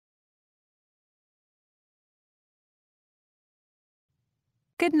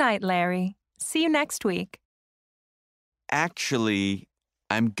Good night, Larry. See you next week. Actually,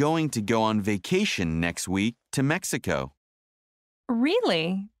 I'm going to go on vacation next week to Mexico.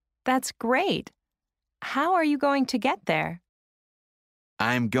 Really? That's great. How are you going to get there?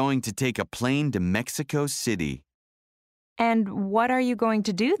 I'm going to take a plane to Mexico City. And what are you going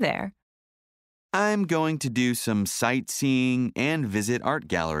to do there? I'm going to do some sightseeing and visit art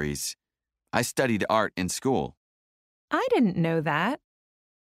galleries. I studied art in school. I didn't know that.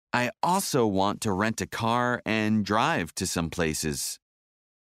 I also want to rent a car and drive to some places.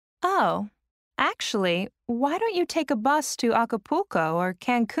 Oh, actually, why don't you take a bus to Acapulco or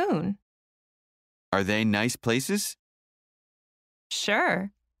Cancun? Are they nice places?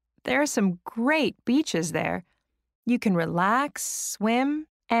 Sure. There are some great beaches there. You can relax, swim,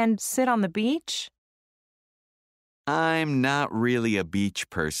 and sit on the beach. I'm not really a beach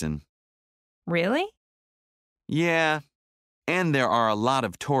person. Really? Yeah, and there are a lot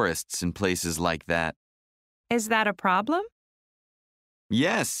of tourists in places like that. Is that a problem?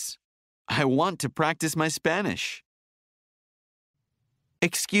 Yes, I want to practice my Spanish.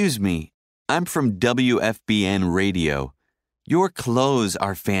 Excuse me, I'm from WFBN Radio. Your clothes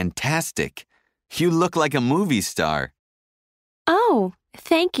are fantastic. You look like a movie star. Oh,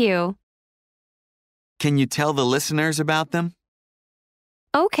 thank you. Can you tell the listeners about them?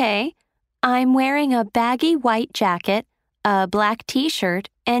 Okay. I'm wearing a baggy white jacket, a black t-shirt,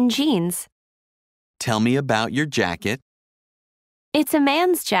 and jeans. Tell me about your jacket. It's a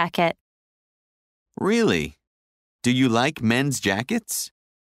man's jacket. Really? Do you like men's jackets?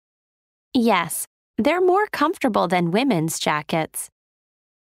 Yes, they're more comfortable than women's jackets.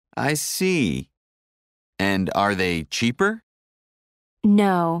 I see. And are they cheaper?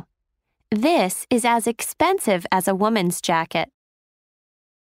 No. This is as expensive as a woman's jacket.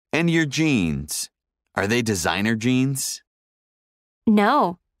 And your jeans, are they designer jeans?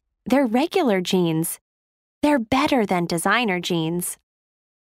 No, they're regular jeans. They're better than designer jeans.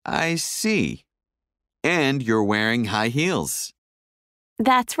 I see. And you're wearing high heels.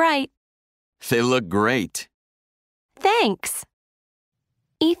 That's right. They look great. Thanks.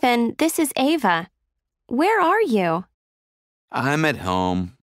 Ethan, this is Ava. Where are you? I'm at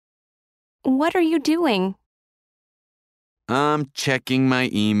home. What are you doing? I'm checking my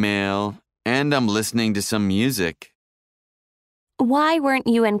email, and I'm listening to some music. Why weren't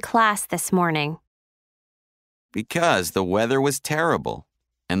you in class this morning? Because the weather was terrible,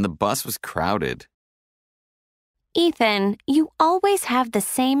 and the bus was crowded. Ethan, you always have the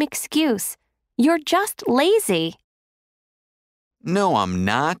same excuse. You're just lazy. No, I'm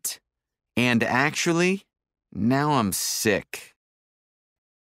not. And actually, now I'm sick.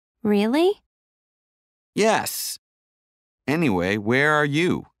 Really? Yes. Anyway, where are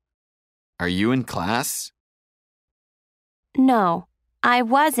you? Are you in class? No, I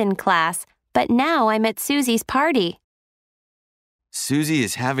was in class, but now I'm at Susie's party. Susie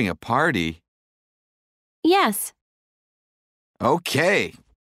is having a party. Yes, Okay,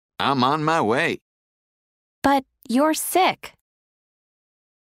 I'm on my way. but you're sick.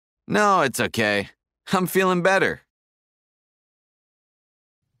 No, it's okay. I'm feeling better.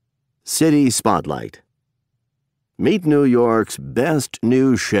 City Spotlight. Meet New York's best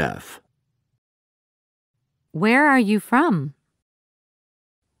new chef. Where are you from?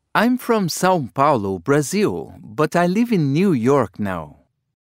 I'm from São Paulo, Brazil, but I live in New York now.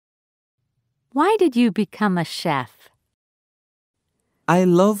 Why did you become a chef? I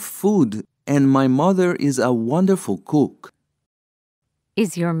love food, and my mother is a wonderful cook.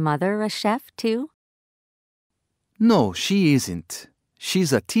 Is your mother a chef too? No, she isn't.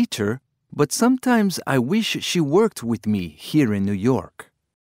 She's a teacher, but sometimes I wish she worked with me here in New York.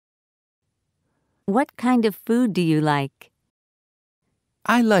 What kind of food do you like?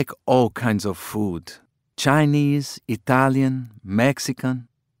 I like all kinds of food. Chinese, Italian, Mexican.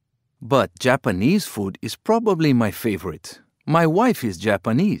 But Japanese food is probably my favorite. My wife is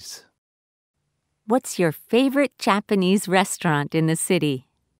Japanese. What's your favorite Japanese restaurant in the city?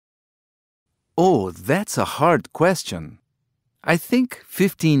 Oh, that's a hard question. I think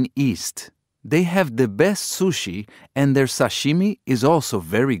 15 East. They have the best sushi and their sashimi is also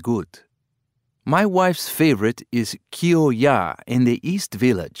very good. My wife's favorite is Kyoya in the East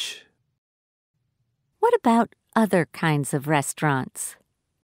Village. What about other kinds of restaurants?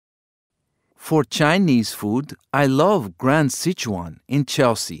 For Chinese food, I love Grand Sichuan in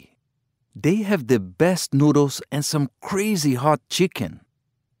Chelsea. They have the best noodles and some crazy hot chicken.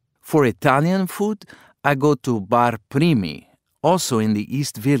 For Italian food, I go to Bar Primi, also in the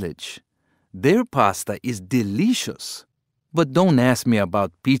East Village. Their pasta is delicious. But don't ask me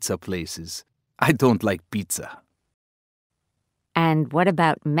about pizza places. I don't like pizza. And what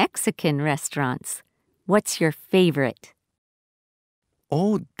about Mexican restaurants? What's your favorite?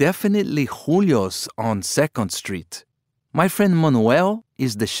 Oh, definitely Julio's on 2nd Street. My friend Manuel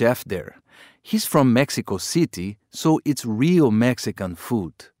is the chef there. He's from Mexico City, so it's real Mexican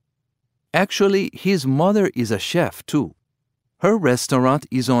food. Actually, his mother is a chef too. Her restaurant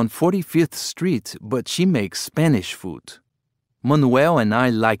is on 45th Street, but she makes Spanish food. Manuel and I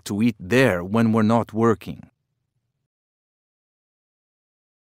like to eat there when we're not working.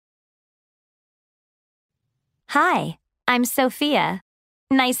 Hi, I'm Sophia.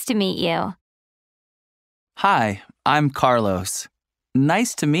 Nice to meet you. Hi, I'm Carlos.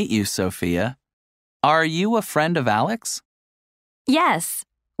 Nice to meet you, Sophia. Are you a friend of Alex? Yes,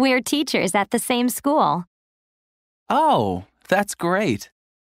 we're teachers at the same school. Oh, that's great.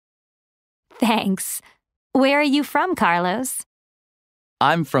 Thanks. Where are you from, Carlos?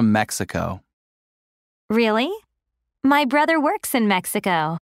 I'm from Mexico. Really? My brother works in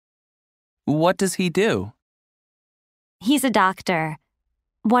Mexico. What does he do? He's a doctor.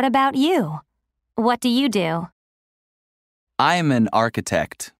 What about you? What do you do? I'm an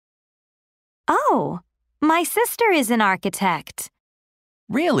architect. Oh, my sister is an architect.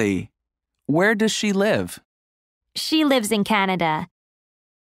 Really? Where does she live? She lives in Canada.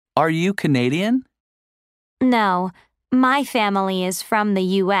 Are you Canadian? No, my family is from the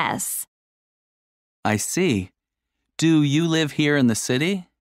U.S. I see. Do you live here in the city?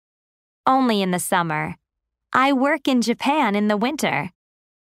 Only in the summer. I work in Japan in the winter.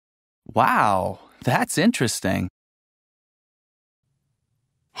 Wow, that's interesting.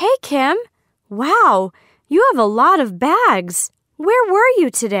 Hey, Kim. Wow, you have a lot of bags. Where were you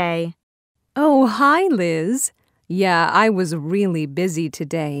today? Oh, hi, Liz. Yeah, I was really busy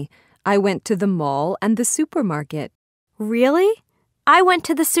today. I went to the mall and the supermarket. Really? I went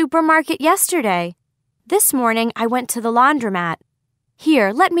to the supermarket yesterday. This morning, I went to the laundromat.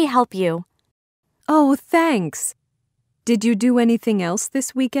 Here, let me help you. Oh, thanks. Did you do anything else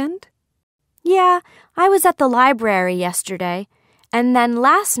this weekend? Yeah, I was at the library yesterday. And then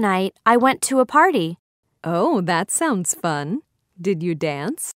last night, I went to a party. Oh, that sounds fun. Did you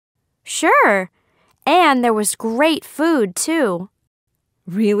dance? Sure. And there was great food, too.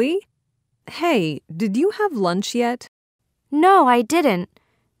 Really? Hey, did you have lunch yet? No, I didn't.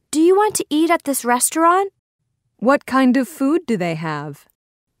 Do you want to eat at this restaurant? What kind of food do they have?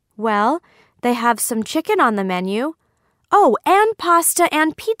 Well, they have some chicken on the menu. Oh, and pasta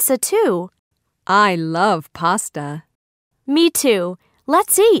and pizza, too. I love pasta. Me too.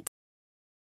 Let's eat.